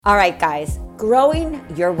All right, guys, growing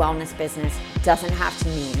your wellness business doesn't have to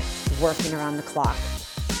mean working around the clock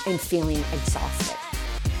and feeling exhausted.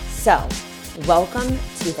 So, welcome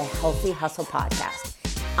to the Healthy Hustle Podcast.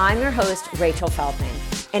 I'm your host, Rachel Feldman,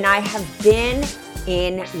 and I have been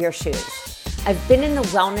in your shoes. I've been in the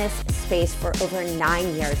wellness space for over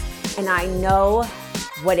 9 years, and I know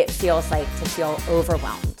what it feels like to feel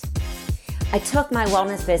overwhelmed. I took my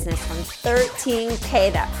wellness business from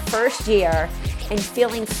 $13K that first year and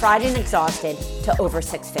feeling fried and exhausted to over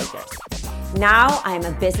six figures. Now I am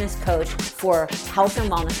a business coach for health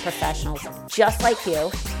and wellness professionals just like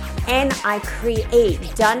you, and I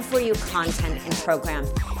create done-for-you content and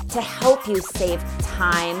programs to help you save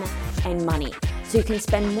time and money so you can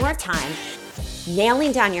spend more time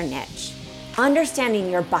nailing down your niche, understanding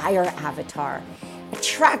your buyer avatar,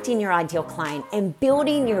 attracting your ideal client, and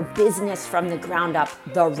building your business from the ground up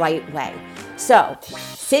the right way. So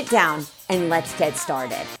sit down and let's get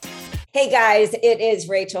started. Hey guys, it is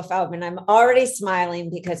Rachel Feldman. I'm already smiling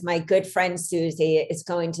because my good friend Susie is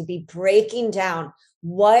going to be breaking down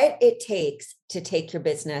what it takes to take your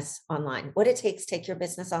business online. What it takes to take your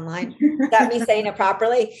business online. Is that me saying it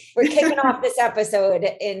properly? We're kicking off this episode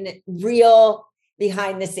in real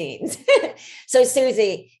behind the scenes. So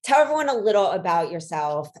Susie, tell everyone a little about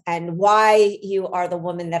yourself and why you are the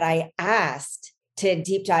woman that I asked to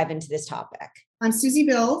deep dive into this topic. I'm Susie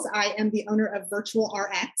Bills. I am the owner of Virtual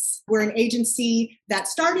RX. We're an agency that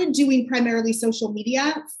started doing primarily social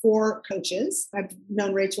media for coaches. I've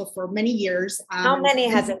known Rachel for many years. How many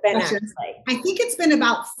has it been actually? I think it's been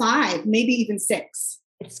about 5, maybe even 6.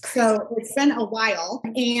 So it's been a while.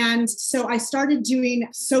 And so I started doing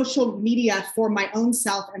social media for my own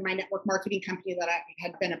self and my network marketing company that I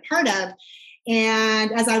had been a part of.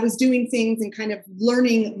 And as I was doing things and kind of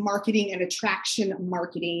learning marketing and attraction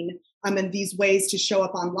marketing, and these ways to show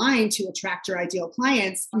up online to attract your ideal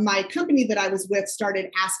clients, my company that I was with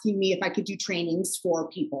started asking me if I could do trainings for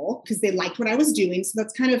people because they liked what I was doing. So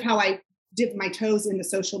that's kind of how I dipped my toes in the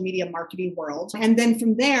social media marketing world. And then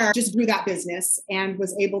from there, just grew that business and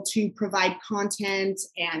was able to provide content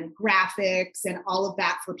and graphics and all of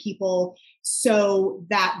that for people so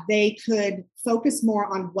that they could focus more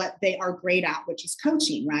on what they are great at, which is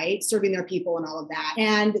coaching, right? Serving their people and all of that.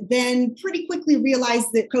 And then pretty quickly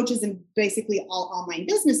realized that coaches and basically all online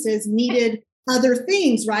businesses needed other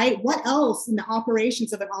things, right? What else in the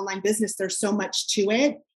operations of an online business? There's so much to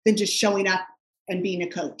it than just showing up and being a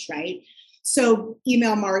coach, right? So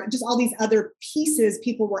email marketing, just all these other pieces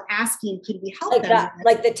people were asking, could we help them?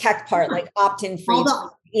 Like the tech part, like opt-in free,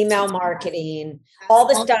 email marketing, all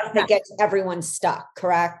the stuff that gets everyone stuck,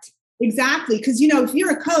 correct? Exactly. Because, if you're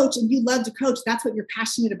a coach and you love to coach, that's what you're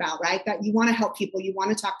passionate about, right? That you want to help people, you want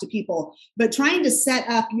to talk to people, but trying to set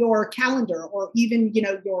up your calendar or even,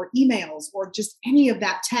 your emails or just any of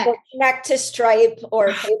that tech. Or connect to Stripe or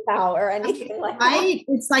PayPal or anything like that. Right.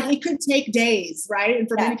 It's like, it could take days, right? And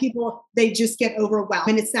for many people, they just get overwhelmed.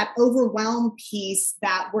 And it's that overwhelmed piece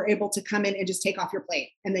that we're able to come in and just take off your plate.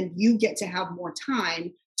 And then you get to have more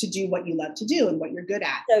time to do what you love to do and what you're good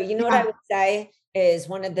at. So, what I would say is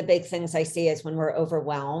one of the big things I see is when we're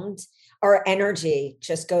overwhelmed, our energy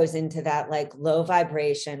just goes into that like low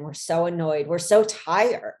vibration. We're so annoyed. We're so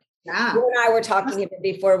tired. Yeah. You and I were talking even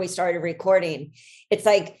before we started recording. It's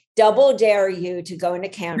like double dare you to go into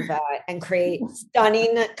Canva and create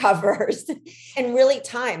stunning covers and really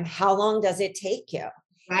time. How long does it take you?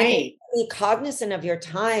 Right. Be cognizant of your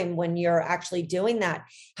time when you're actually doing that.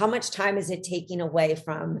 How much time is it taking away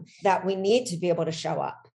from that we need to be able to show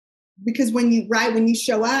up? Because when you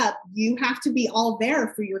show up, you have to be all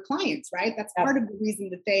there for your clients, right? That's part of the reason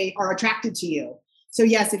that they are attracted to you. So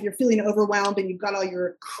yes, if you're feeling overwhelmed and you've got all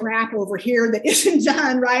your crap over here that isn't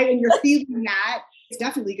done, right? And you're feeling that, it's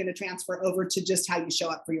definitely going to transfer over to just how you show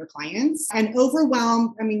up for your clients. And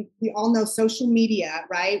overwhelm, we all know social media,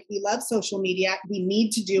 right? We love social media. We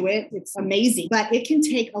need to do it. It's amazing, but it can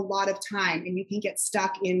take a lot of time and you can get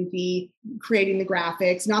stuck in the creating the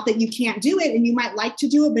graphics. Not that you can't do it and you might like to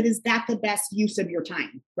do it, but is that the best use of your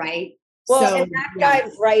time, right? Well, and that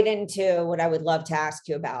dives right into what I would love to ask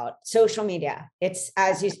you about social media. It's,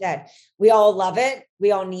 as you said, we all love it.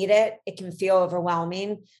 We all need it. It can feel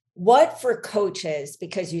overwhelming. What for coaches,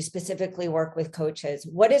 because you specifically work with coaches,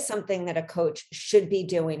 what is something that a coach should be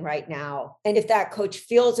doing right now? And if that coach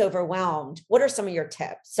feels overwhelmed, what are some of your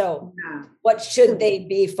tips? So what should they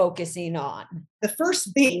be focusing on? The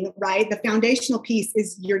first thing, right, the foundational piece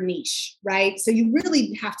is your niche, right? So you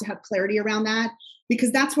really have to have clarity around that.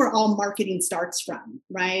 because that's where all marketing starts from,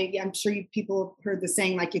 right? I'm sure people have heard the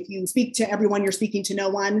saying, like, if you speak to everyone, you're speaking to no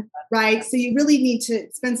one, right? So you really need to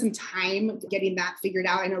spend some time getting that figured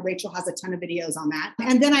out. I know Rachel has a ton of videos on that.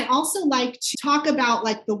 And then I also like to talk about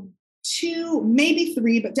like the 2, maybe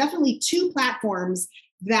 3, but definitely 2 platforms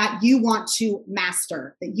that you want to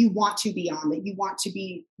master, that you want to be on, that you want to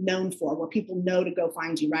be known for, where people know to go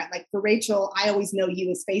find you, right? Like for Rachel, I always know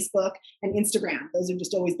you as Facebook and Instagram. Those have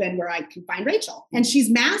just always been where I can find Rachel. And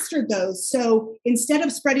she's mastered those. So instead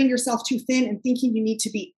of spreading yourself too thin and thinking you need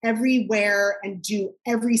to be everywhere and do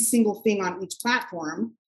every single thing on each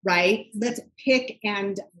platform, right? Let's pick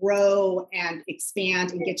and grow and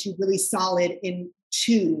expand and get you really solid in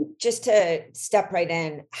 2. Just to step right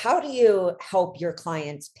in, how do you help your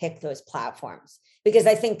clients pick those platforms? Because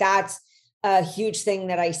I think that's a huge thing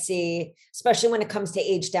that I see, especially when it comes to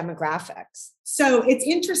age demographics. So it's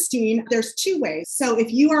interesting. There's 2 ways. So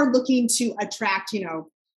if you are looking to attract,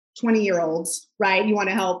 20-year-olds, right? You want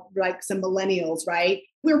to help like some millennials, right?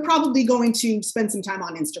 We're probably going to spend some time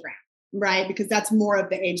on Instagram, right? Because that's more of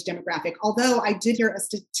the age demographic. Although I did hear a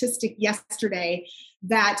statistic yesterday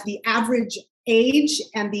that the average age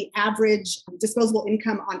and the average disposable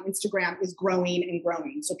income on Instagram is growing and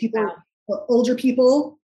growing. So older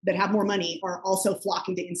people that have more money are also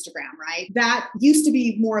flocking to Instagram, right? That used to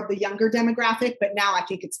be more of the younger demographic, but now I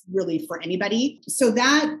think it's really for anybody. So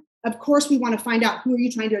that, of course, we want to find out who are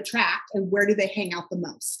you trying to attract and where do they hang out the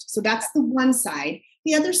most. So that's the one side.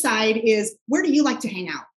 The other side is, where do you like to hang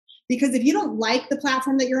out? Because if you don't like the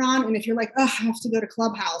platform that you're on, and if you're like, oh, I have to go to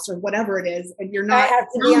Clubhouse or whatever it is, and you're not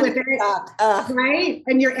down with it, right?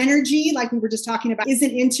 And your energy, like we were just talking about,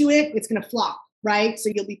 isn't into it, it's going to flop, right? So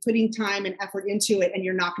you'll be putting time and effort into it, and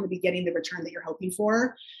you're not going to be getting the return that you're hoping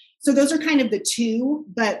for. So those are kind of the 2.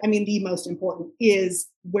 But I mean, the most important is,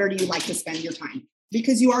 where do you like to spend your time?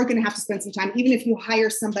 Because you are going to have to spend some time, even if you hire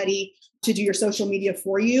somebody to do your social media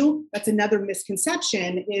for you. That's another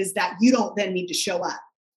misconception, is that you don't then need to show up.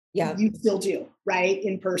 Yeah, you still do, right?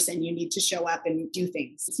 In person, you need to show up and do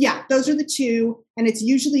things. Yeah, those are the 2. And it's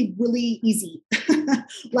usually really easy.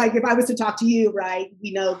 Like if I was to talk to you, right,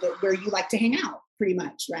 we know that where you like to hang out pretty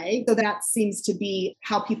much, right? So that seems to be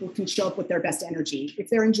how people can show up with their best energy if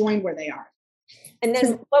they're enjoying where they are. And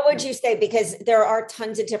then what would you say? Because there are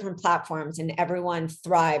tons of different platforms and everyone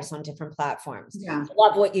thrives on different platforms. Yeah. I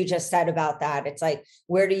love what you just said about that. It's like,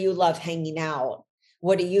 where do you love hanging out?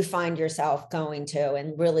 What do you find yourself going to,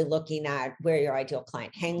 and really looking at where your ideal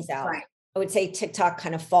client hangs out? Right. I would say TikTok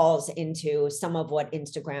kind of falls into some of what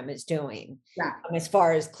Instagram is doing, as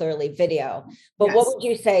far as clearly video. But what would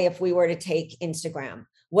you say if we were to take Instagram?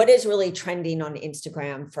 What is really trending on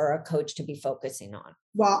Instagram for a coach to be focusing on?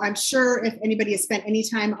 Well, I'm sure if anybody has spent any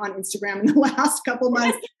time on Instagram in the last couple of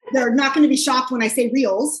months, they're not going to be shocked when I say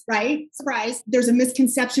reels, right? Surprise. There's a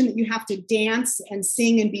misconception that you have to dance and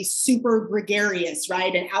sing and be super gregarious,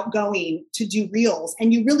 right? And outgoing to do reels.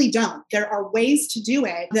 And you really don't. There are ways to do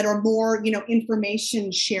it that are more,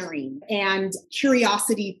 information sharing and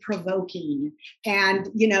curiosity provoking and,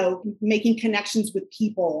 making connections with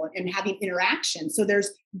people and having interaction. So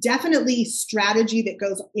there's definitely strategy that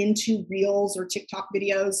goes into reels or TikTok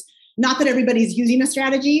videos. Not that everybody's using a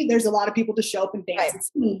strategy. There's a lot of people to show up and dance and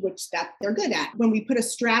sing, which that they're good at. When we put a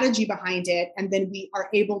strategy behind it, and then we are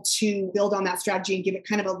able to build on that strategy and give it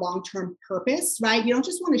kind of a long-term purpose, right? You don't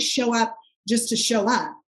just want to show up just to show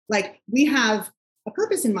up. Like, we have a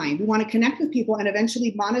purpose in mind. We want to connect with people and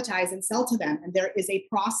eventually monetize and sell to them. And there is a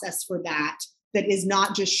process for that is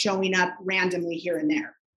not just showing up randomly here and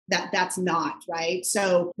there. That's not, right?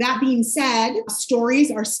 So that being said,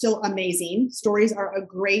 stories are still amazing. Stories are a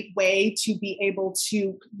great way to be able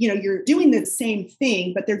to, you're doing the same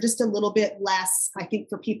thing, but they're just a little bit less, I think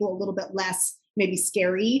for people, a little bit less maybe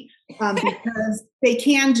scary, because they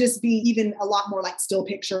can just be even a lot more like still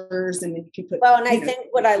pictures, and then you can put. Well, and I think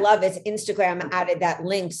what I love is Instagram added that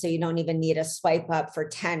link, so you don't even need a swipe up for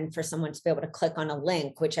 10 for someone to be able to click on a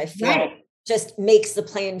link, which I feel just makes the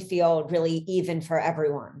playing field really even for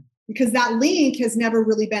everyone. Because that link has never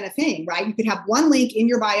really been a thing, right? You could have one link in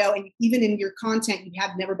your bio, and even in your content, you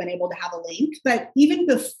have never been able to have a link. But even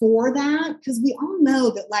before that, because we all know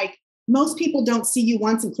that like most people don't see you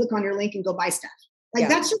once and click on your link and go buy stuff. Like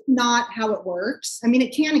that's just not how it works. I mean,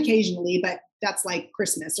 it can occasionally, but that's like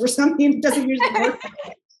Christmas or something. It doesn't usually work.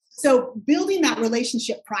 So building that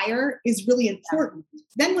relationship prior is really important.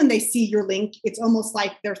 Then when they see your link, it's almost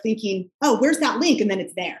like they're thinking, oh, where's that link? And then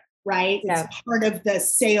it's there, right? It's part of the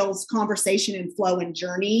sales conversation and flow and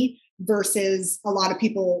journey, versus a lot of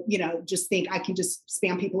people, just think I can just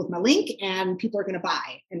spam people with my link and people are going to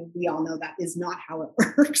buy. And we all know that is not how it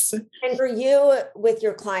works. And for you with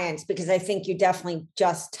your clients, because I think you definitely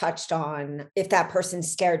just touched on, if that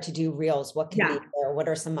person's scared to do reels, what can they do? What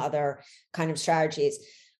are some other kind of strategies?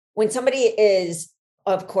 When somebody is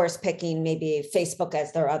of course, picking maybe Facebook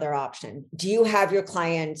as their other option. Do you have your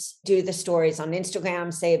clients do the stories on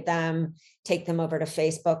Instagram, save them, take them over to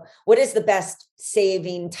Facebook? What is the best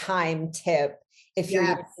saving time tip if you're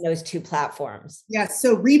using those two platforms? Yes.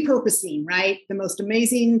 So repurposing, right? The most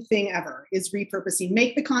amazing thing ever is repurposing.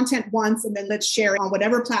 Make the content once and then let's share it on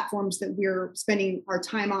whatever platforms that we're spending our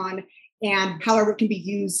time on. And however it can be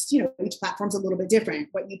used, each platform's a little bit different.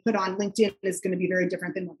 What you put on LinkedIn is going to be very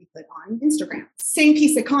different than what you put on Instagram. Same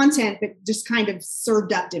piece of content, but just kind of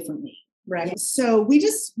served up differently, right? Yeah. So we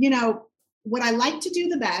just, what I like to do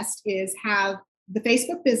the best is have the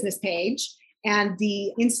Facebook business page and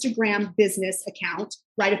the Instagram business account,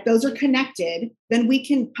 right? If those are connected, then we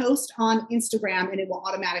can post on Instagram and it will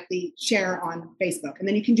automatically share on Facebook. And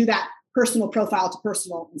then you can do that personal profile to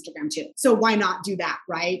personal Instagram too. So why not do that,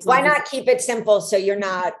 right? Why not keep it simple so you're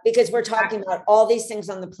not, because we're talking about all these things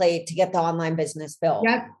on the plate to get the online business built.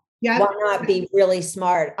 Yep. Why not be really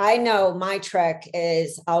smart? I know my trick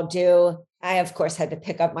is I of course had to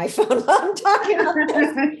pick up my phone while I'm talking about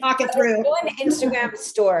this. Talk it through. Do an Instagram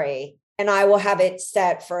story and I will have it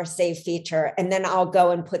set for a save feature. And then I'll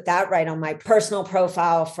go and put that right on my personal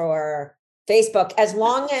profile for Facebook, as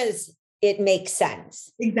long as it makes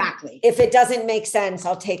sense. Exactly. If it doesn't make sense,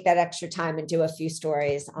 I'll take that extra time and do a few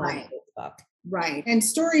stories on Facebook. Right. And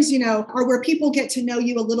stories, are where people get to know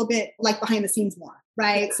you a little bit like behind the scenes more,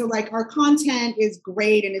 right? So like our content is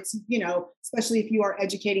great. And it's, especially if you are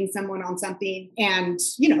educating someone on something and,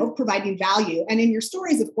 providing value. And in your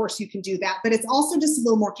stories, of course, you can do that, but it's also just a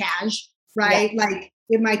little more cash, right? Yeah. Like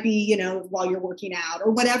it might be, while you're working out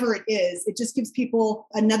or whatever it is. It just gives people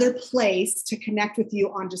another place to connect with you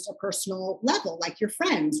on just a personal level, like your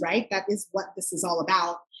friends, right? That is what this is all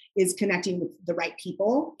about, is connecting with the right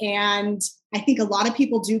people. And I think a lot of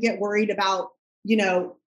people do get worried about,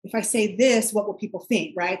 if I say this, what will people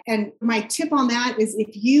think, right? And my tip on that is if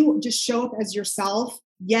you just show up as yourself,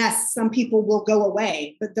 yes, some people will go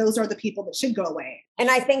away, but those are the people that should go away. And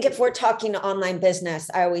I think if we're talking online business,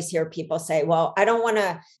 I always hear people say, well, I don't want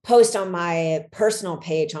to post on my personal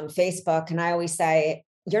page on Facebook. And I always say,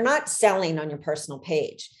 you're not selling on your personal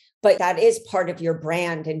page, but that is part of your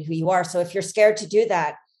brand and who you are. So if you're scared to do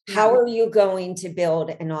that, how are you going to build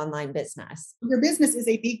an online business? Your business is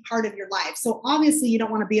a big part of your life. So obviously you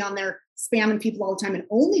don't want to be on there spamming people all the time and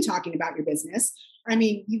only talking about your business. I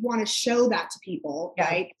mean, you want to show that to people,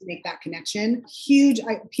 right? To make that connection.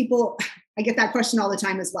 I get that question all the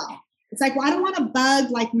time as well. It's like, well, I don't want to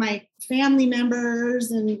bug like my family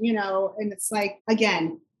members and, and it's like,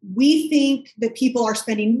 again, we think that people are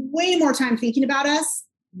spending way more time thinking about us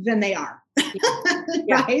than they are.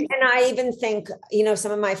 Right. And I even think,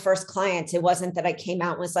 some of my first clients, it wasn't that I came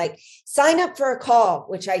out and was like, sign up for a call,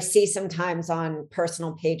 which I see sometimes on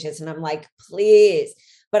personal pages. And I'm like, please.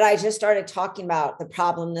 But I just started talking about the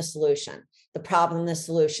problem, the solution,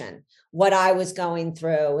 what I was going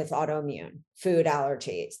through with autoimmune, food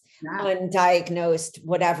allergies, undiagnosed,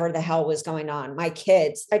 whatever the hell was going on. My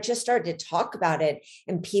kids, I just started to talk about it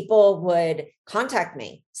and people would contact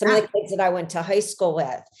me. Some of the kids that I went to high school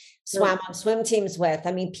with, swam on swim teams with.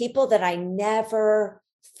 I mean, people that I never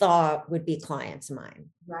thought would be clients of mine.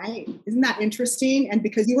 Right. Isn't that interesting? And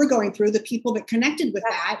because you were going through, the people that connected with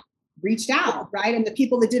that reached out, right? And the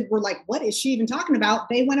people that were like, what is she even talking about?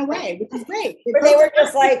 They went away, which is great. They were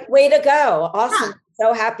just like, way to go. Awesome.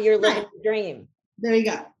 So happy you're living the dream. There you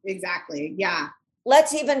go. Exactly. Yeah.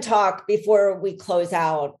 Let's even talk before we close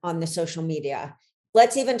out on the social media.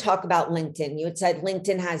 Let's even talk about LinkedIn. You had said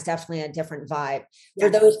LinkedIn has definitely a different vibe. For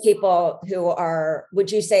those people who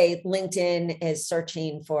would you say LinkedIn is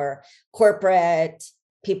searching for corporate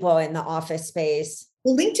people in the office space?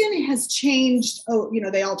 Well, LinkedIn has changed.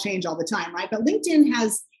 They all change all the time, right? But LinkedIn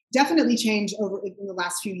has definitely changed over in the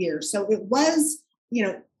last few years. So it was,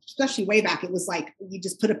 especially way back, it was like you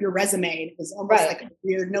just put up your resume. It was almost like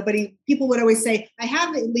weird. People would always say, I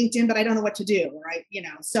have LinkedIn, but I don't know what to do. Right.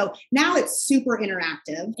 So now it's super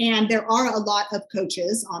interactive and there are a lot of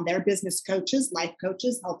coaches on there, business coaches, life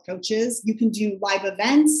coaches, health coaches. You can do live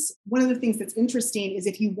events. One of the things that's interesting is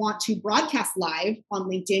if you want to broadcast live on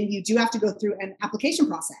LinkedIn, you do have to go through an application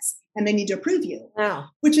process. And they need to approve you,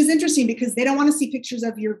 which is interesting because they don't want to see pictures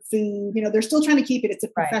of your food. They're still trying to keep it. It's a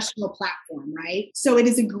professional platform, right? So it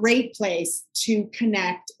is a great place to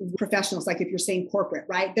connect with professionals. Like if you're saying corporate,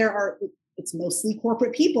 right? It's mostly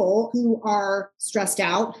corporate people who are stressed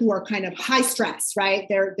out, who are kind of high stress, right?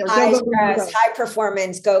 They're high stress, high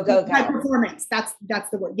performance, go. High performance. That's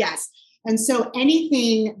the word. Yes. And so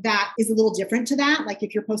anything that is a little different to that, like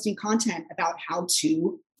if you're posting content about how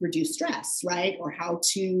to reduce stress, right? Or how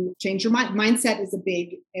to change your mindset is a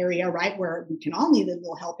big area, right? Where we can all need a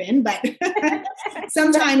little help in, but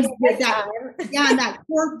sometimes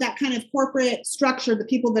that kind of corporate structure, the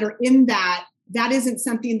people that are in that isn't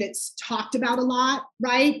something that's talked about a lot,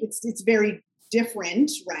 right? It's very different,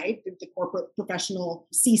 right? The corporate professional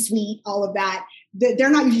C-suite, all of that, they're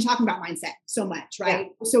not usually talking about mindset so much, right?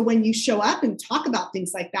 Yeah. So when you show up and talk about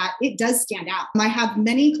things like that, it does stand out. I have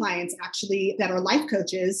many clients actually that are life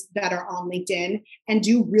coaches that are on LinkedIn and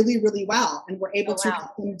do really, really well. And we're able to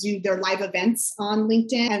help them do their live events on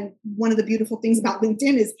LinkedIn. And one of the beautiful things about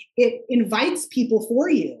LinkedIn is it invites people for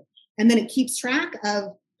you. And then it keeps track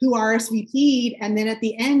of who RSVP'd. And then at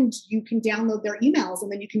the end, you can download their emails and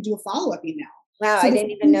then you can do a follow-up email. Wow, so I didn't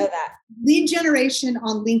even know that. Lead generation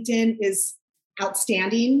on LinkedIn is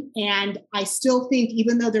outstanding. And I still think,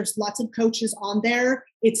 even though there's lots of coaches on there,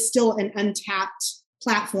 it's still an untapped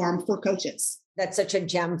platform for coaches. That's such a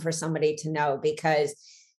gem for somebody to know, because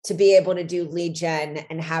to be able to do lead gen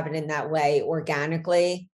and have it in that way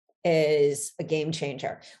organically is a game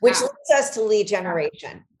changer, which leads us to lead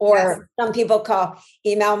generation, or some people call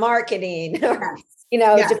email marketing, or,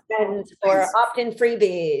 depends, or opt-in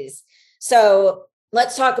freebies. So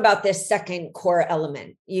let's talk about this second core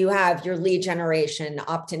element. You have your lead generation,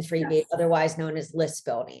 opt-in freebie, otherwise known as list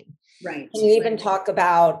building. Right. Can you even talk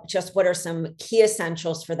about just what are some key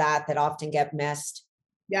essentials for that often get missed?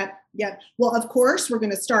 Yep. Well, of course, we're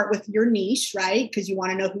going to start with your niche, right? Because you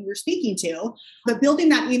want to know who you're speaking to. But building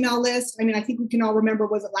that email list, I mean, I think we can all remember,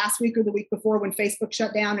 was it last week or the week before when Facebook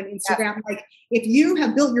shut down and Instagram? Yeah. Like, if you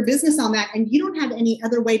have built your business on that and you don't have any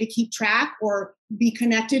other way to keep track or be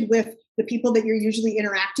connected with the people that you're usually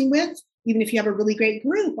interacting with, even if you have a really great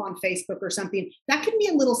group on Facebook or something, that can be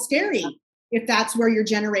a little scary if that's where you're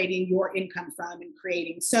generating your income from and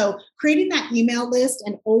creating. So creating that email list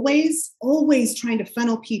and always trying to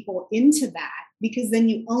funnel people into that, because then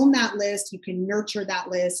you own that list, you can nurture that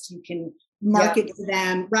list, you can market to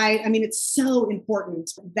them, right? I mean, it's so important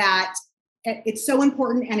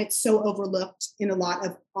and it's so overlooked in a lot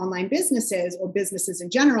of online businesses or businesses in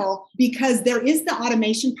general, because there is the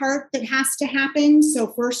automation part that has to happen. So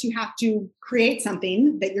first you have to create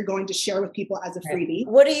something that you're going to share with people as a freebie.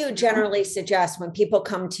 What do you generally suggest when people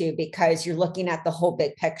come to you because you're looking at the whole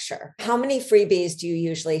big picture? How many freebies do you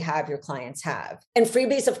usually have your clients have? And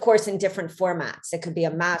freebies, of course, in different formats. It could be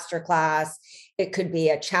a masterclass. It could be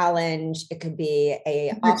a challenge. It could be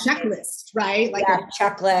a checklist, right? Like a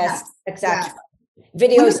checklist, etc.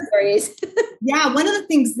 Video series. One of the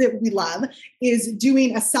things that we love is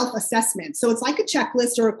doing a self-assessment. So it's like a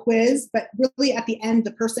checklist or a quiz, but really at the end,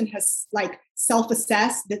 the person has like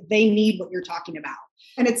self-assessed that they need what you're talking about.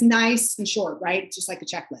 And it's nice and short, right? It's just like a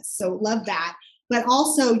checklist. So love that. But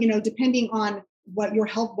also, depending on what your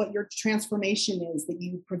transformation is that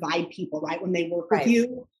you provide people, right? When they work with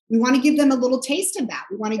you, we want to give them a little taste of that.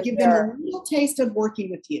 We want to give them a little taste of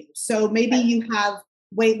working with you. So maybe you have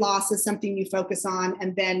weight loss is something you focus on,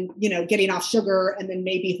 and then, getting off sugar, and then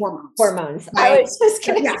maybe hormones. Right? I was just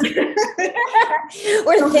going to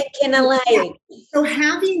We're thinking alike. Yeah. So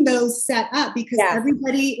having those set up, because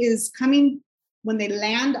everybody is coming, when they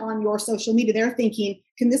land on your social media, they're thinking,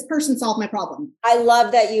 can this person solve my problem? I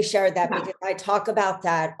love that you shared that, because I talk about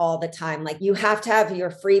that all the time. Like, you have to have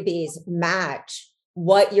your freebies match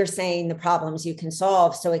what you're saying, the problems you can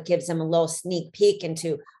solve. So it gives them a little sneak peek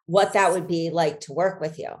into what that would be like to work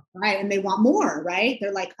with you. Right. And they want more, right?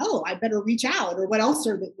 They're like, oh, I better reach out, or what else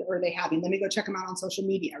are they having? Let me go check them out on social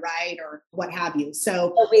media, right? Or what have you.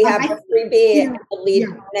 So we have the freebie and the lead,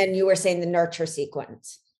 and then you were saying the nurture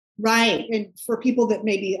sequence. Right. And for people that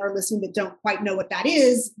maybe are listening that don't quite know what that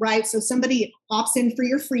is, right? So somebody opts in for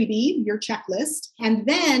your freebie, your checklist, and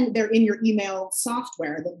then they're in your email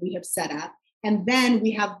software that we have set up. And then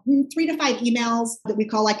we have 3 to 5 emails that we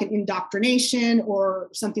call like an indoctrination or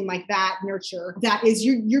something like that, nurture. That is,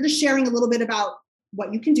 you're just sharing a little bit about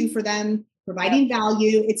what you can do for them, providing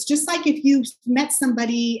value. It's just like if you met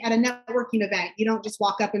somebody at a networking event, you don't just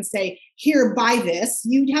walk up and say, here, buy this.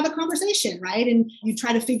 You have a conversation, right? And you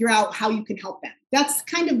try to figure out how you can help them. That's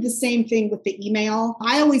kind of the same thing with the email.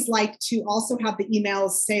 I always like to also have the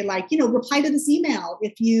emails say like, reply to this email.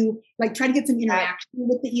 If you like, try to get some interaction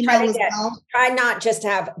with the email as well. Try not just to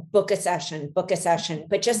have book a session, but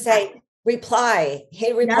just say, reply.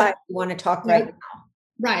 Hey, reply. If you want to talk right now.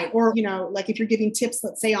 Right. Or, like if you're giving tips,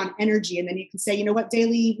 let's say on energy, and then you can say, what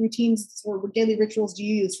daily routines or daily rituals do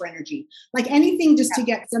you use for energy? Like anything just to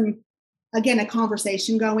get some again, a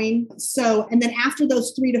conversation going. So, and then after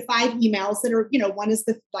those 3 to 5 emails that are, one is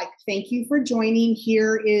the like, thank you for joining.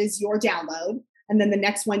 Here is your download. And then the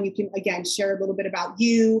next one, you can, again, share a little bit about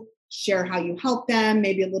you, share how you help them,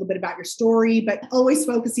 maybe a little bit about your story, but always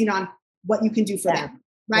focusing on what you can do for them,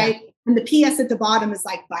 right? Yeah. And the PS at the bottom is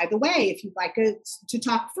like, by the way, if you'd like to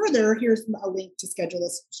talk further, here's a link to schedule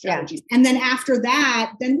this strategy. Yeah. And then after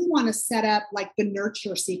that, then we want to set up like the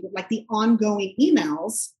nurture sequence, like the ongoing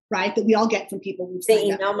emails, right? That we all get from people who've the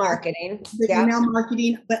email marketing. The email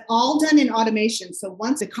marketing, but all done in automation. So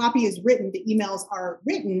once the copy is written, the emails are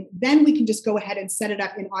written, then we can just go ahead and set it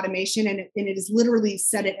up in automation, and it is literally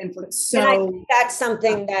set it and for it. So and I think that's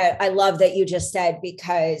something that I love that you just said,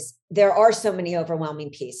 because there are so many overwhelming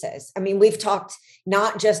pieces. I mean, we've talked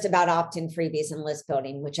not just about opt-in freebies and list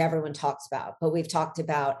building, which everyone talks about, but we've talked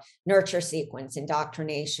about nurture sequence,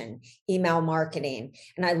 indoctrination, email marketing.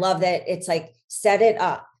 And I love that it's like, set it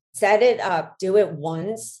up, do it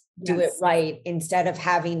once, do it right, instead of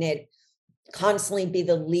having it constantly be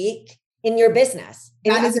the leak in your business.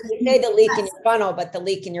 That is the leak in your funnel, but the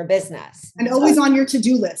leak in your business. And always on your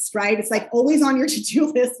to-do list, right? It's like always on your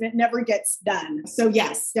to-do list and it never gets done. So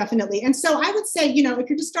yes, definitely. And so I would say, if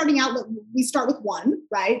you're just starting out, we start with 1,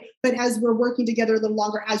 right? But as we're working together a little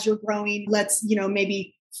longer, as you're growing, let's,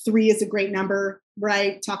 maybe 3 is a great number,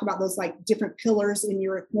 right? Talk about those like different pillars in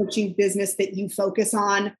your coaching business that you focus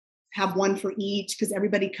on. Have 1 for each, because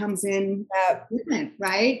everybody comes in different,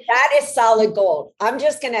 right? That is solid gold. I'm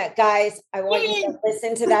just going to, guys, I want you to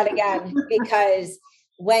listen to that again, because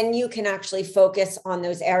when you can actually focus on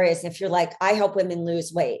those areas, if you're like, I help women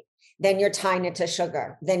lose weight, then you're tying it to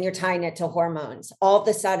sugar, then you're tying it to hormones. All of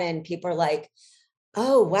a sudden people are like,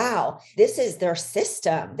 oh, wow, this is their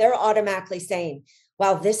system. They're automatically saying,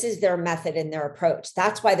 wow, this is their method and their approach.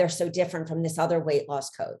 That's why they're so different from this other weight loss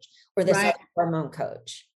coach or this other hormone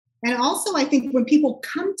coach. And also, I think when people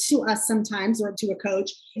come to us sometimes or to a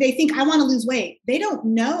coach, they think, I want to lose weight. They don't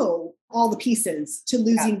know all the pieces to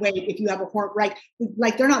losing weight. If you have a hormone, right?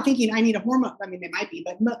 Like they're not thinking, I need a hormone. I mean, they might be,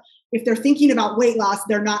 but if they're thinking about weight loss,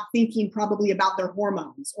 they're not thinking probably about their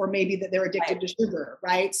hormones, or maybe that they're addicted to sugar,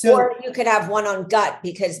 right? So, or you could have one on gut,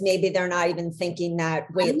 because maybe they're not even thinking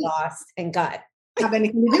that weight loss and gut have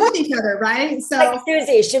anything to do with each other, right? So, like,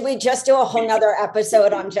 Susie, should we just do a whole nother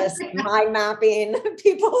episode on just mind mapping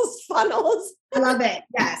people's funnels? I love it.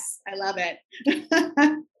 Yes, I love it.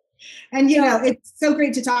 And it's so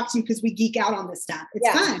great to talk to you, because we geek out on this stuff. It's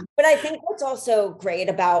fun. But I think what's also great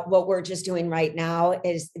about what we're just doing right now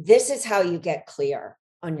is this is how you get clear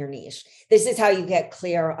on your niche. This is how you get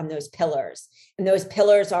clear on those pillars. And those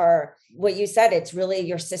pillars are what you said. It's really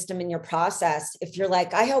your system and your process. If you're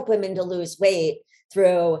like, I help women to lose weight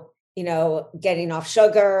through, getting off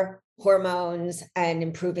sugar, hormones, and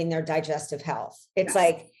improving their digestive health. It's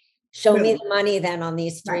like, show me the money then on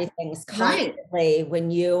these 3 things constantly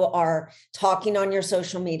when you are talking on your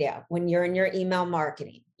social media, when you're in your email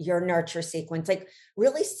marketing, your nurture sequence, like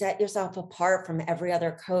really set yourself apart from every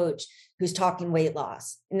other coach who's talking weight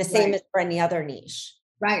loss. And the same is for any other niche.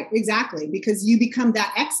 Right, exactly. Because you become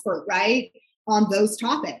that expert, right, on those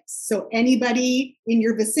topics. So anybody in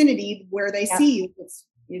your vicinity where they see you, it's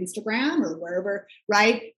Instagram or wherever,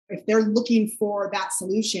 right? If they're looking for that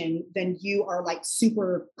solution, then you are like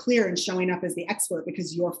super clear and showing up as the expert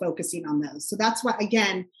because you're focusing on those. So that's why,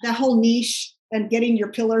 again, that whole niche and getting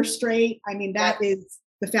your pillars straight, I mean, that is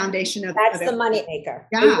the foundation of that's the money maker.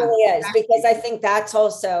 Yeah, it really is, because I think that's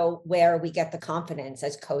also where we get the confidence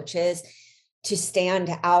as coaches to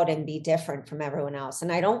stand out and be different from everyone else.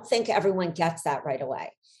 And I don't think everyone gets that right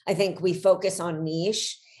away. I think we focus on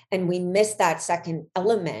niche and we miss that second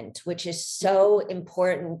element, which is so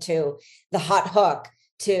important to the hot hook,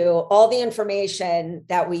 to all the information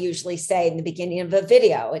that we usually say in the beginning of a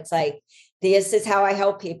video. It's like, this is how I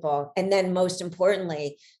help people. And then most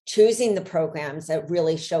importantly, choosing the programs that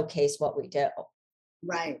really showcase what we do.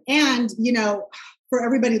 Right. And, for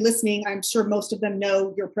everybody listening, I'm sure most of them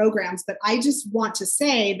know your programs, but I just want to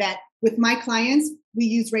say that with my clients, we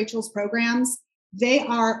use Rachel's programs. They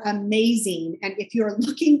are amazing. And if you're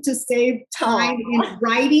looking to save time in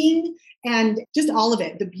writing and just all of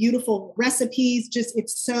it, the beautiful recipes,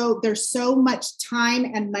 there's so much time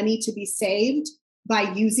and money to be saved by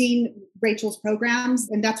using Rachel's programs.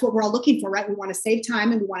 And that's what we're all looking for, right? We want to save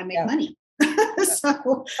time and we want to make money.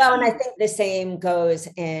 And I think the same goes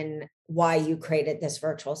in why you created this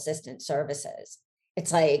virtual assistant services.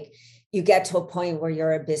 It's like you get to a point where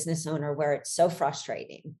you're a business owner where it's so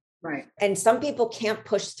frustrating Right. And some people can't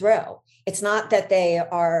push through. It's not that they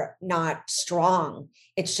are not strong.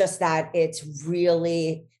 It's just that it's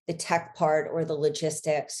really the tech part or the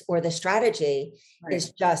logistics or the strategy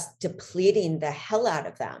is just depleting the hell out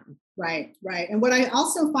of them. Right. Right. And what I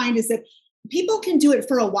also find is that people can do it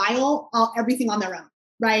for a while, everything on their own,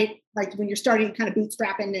 right? Like when you're starting kind of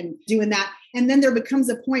bootstrapping and doing that. And then there becomes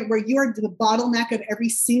a point where you're the bottleneck of every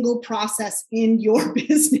single process in your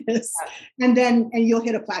business. And you'll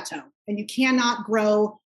hit a plateau and you cannot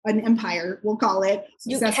grow an empire, we'll call it.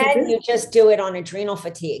 You just do it on adrenal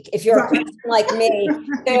fatigue. If you're a person like me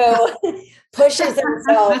who pushes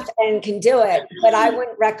himself and can do it, but I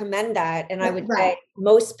wouldn't recommend that. And I would say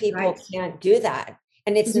most people can't do that.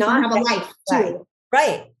 And it's not have a life too.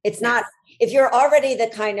 Right. It's not, if you're already the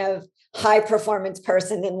kind of high performance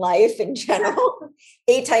person in life in general,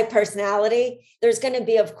 A-type personality, there's going to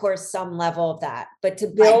be, of course, some level of that, but to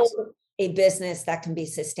build a business that can be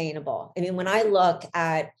sustainable. I mean, when I look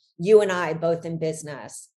at you and I both in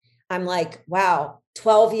business, I'm like, wow,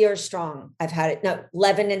 12 years strong.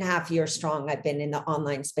 11 and a half years strong. I've been in the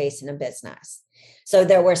online space in a business. So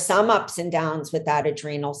there were some ups and downs with that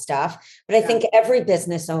adrenal stuff, but I think every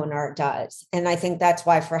business owner does. And I think that's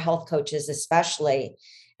why for health coaches, especially,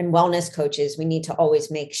 and wellness coaches, we need to always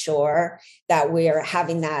make sure that we're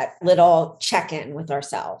having that little check-in with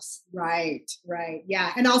ourselves. Right.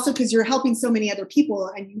 Yeah. And also because you're helping so many other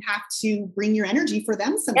people and you have to bring your energy for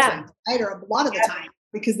them sometimes, right? Or a lot of the time,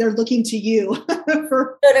 because they're looking to you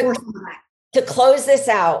for some of that. To close this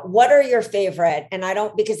out, what are your favorite? And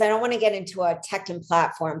because I don't want to get into a tech and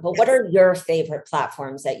platform, but what are your favorite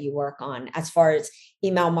platforms that you work on as far as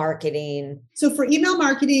email marketing? So for email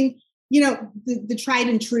marketing, the tried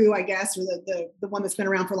and true, I guess, or the one that's been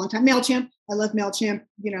around for a long time, MailChimp. I love MailChimp,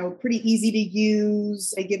 pretty easy to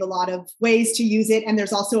use. They give a lot of ways to use it. And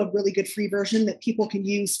there's also a really good free version that people can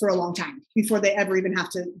use for a long time before they ever even have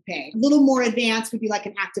to pay. A little more advanced would be like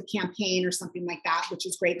an Active Campaign or something like that, which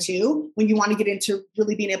is great too, when you want to get into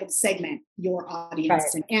really being able to segment your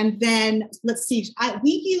audience. Right. And then let's see,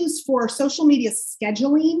 we use for social media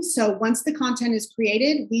scheduling. So once the content is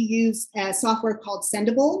created, we use a software called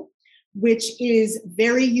Sendable, which is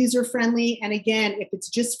very user-friendly. And again, if it's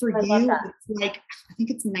just for you, it's like, I think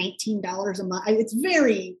it's $19 a month. It's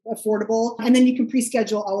very affordable. And then you can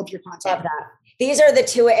pre-schedule all of your content. Love that. These are the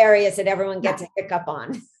two areas that everyone gets to pick up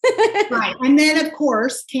on. Right. And then of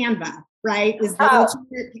course, Canva, right? Is the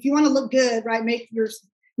ultimate, if you want to look good, right? Make yours.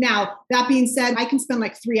 Now, that being said, I can spend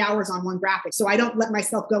like 3 hours on one graphic. So I don't let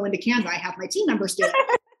myself go into Canva. I have my team members do it.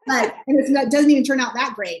 And it doesn't even turn out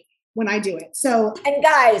that great when I do it. So, and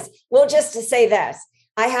guys, well, just to say this,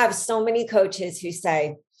 I have so many coaches who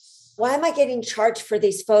say, why am I getting charged for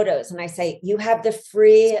these photos? And I say, you have the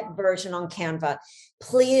free version on Canva.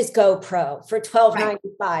 Please go pro for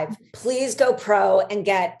 $12.95. Please go pro and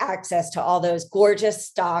get access to all those gorgeous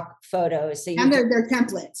stock photos. So and they're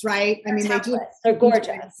templates, right? I mean, they're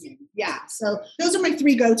gorgeous. Yeah. So those are my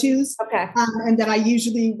three go-tos. Okay. And then I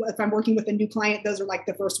usually, if I'm working with a new client, those are like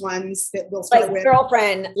the first ones that we'll start with.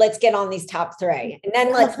 Girlfriend, let's get on these top three. And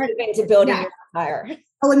then let's move into building your empire.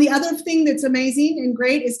 Oh, and the other thing that's amazing and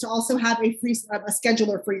great is to also have a free a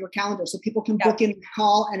scheduler for your calendar, so people can book in a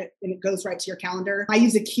call and it goes right to your calendar. I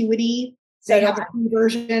use Acuity. So they have a free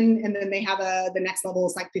version, and then they have the next level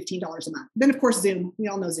is like $15 a month. Then of course Zoom. We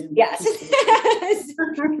all know Zoom. Yes.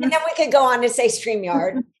 And then we could go on to say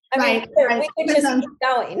StreamYard. I mean, we could just keep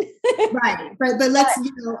going. Right. But let's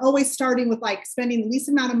always starting with like spending the least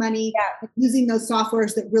amount of money, using those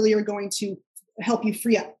softwares that really are going to help you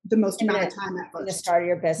free up the most amount of time at first. The start of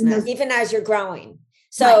your business, even as you're growing.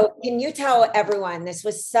 So can you tell everyone, this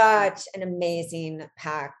was such an amazing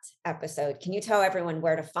packed episode. Can you tell everyone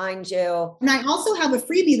where to find you? And I also have a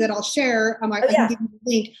freebie that I'll share. I can give you the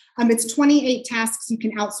link. It's 28 tasks you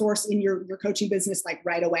can outsource in your coaching business like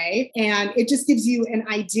right away. And it just gives you an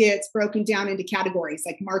idea. It's broken down into categories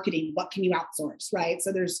like marketing. What can you outsource, right?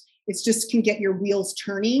 So it's just can get your wheels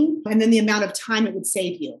turning, and then the amount of time it would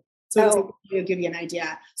save you. So it'll give you an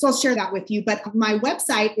idea. So I'll share that with you. But my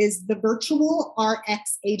website is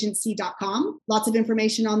thevirtualrxagency.com. Lots of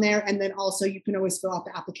information on there. And then also you can always fill out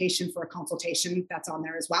the application for a consultation. That's on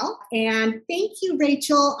there as well. And thank you,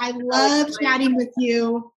 Rachel. I love chatting with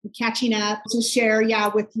you, catching up to share,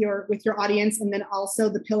 with your audience, and then also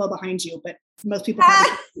the pillow behind you. But most people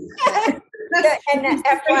and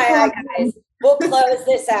FYI, guys, we'll close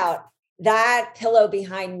this out. That pillow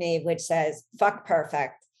behind me, which says "fuck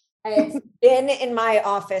perfect." It's been in my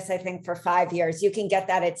office, I think, for 5 years. You can get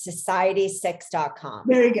that at society6.com.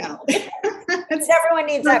 There you go. Everyone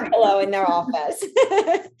needs that pillow in their office.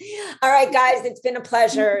 All right, guys, it's been a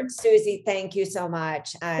pleasure. Susie, thank you so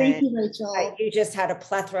much. Thank you, Rachel. You just had a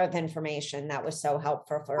plethora of information that was so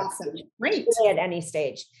helpful for awesome. Great. At any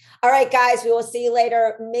stage. All right, guys, we will see you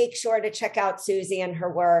later. Make sure to check out Susie and her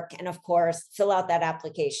work. And of course, fill out that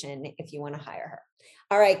application if you want to hire her.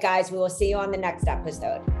 All right, guys, we will see you on the next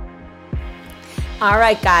episode. All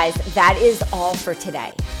right, guys, that is all for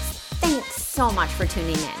today. Thanks so much for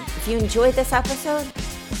tuning in. If you enjoyed this episode,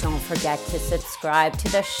 don't forget to subscribe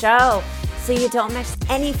to the show so you don't miss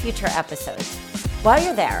any future episodes. While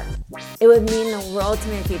you're there, it would mean the world to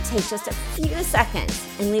me if you take just a few seconds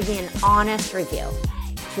and leave me an honest review.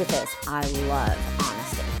 Truth is, I love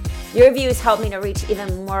honesty. Your reviews help me to reach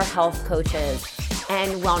even more health coaches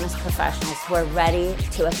and wellness professionals who are ready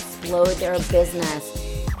to explode their business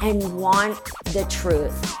and want the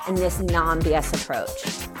truth in this non-BS approach.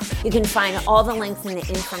 You can find all the links and the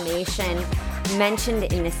information mentioned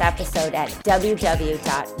in this episode at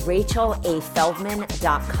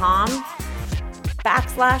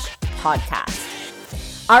www.rachelafeldman.com/podcast.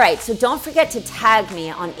 All right, so don't forget to tag me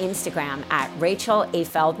on Instagram at Rachel A.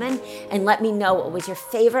 Feldman and let me know what was your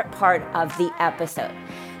favorite part of the episode.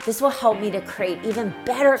 This will help me to create even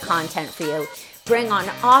better content for you, bring on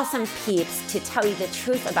awesome peeps to tell you the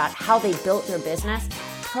truth about how they built their business,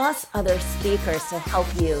 plus other speakers to help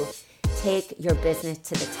you take your business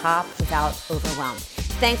to the top without overwhelm.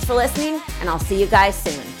 Thanks for listening, and I'll see you guys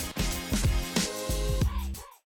soon.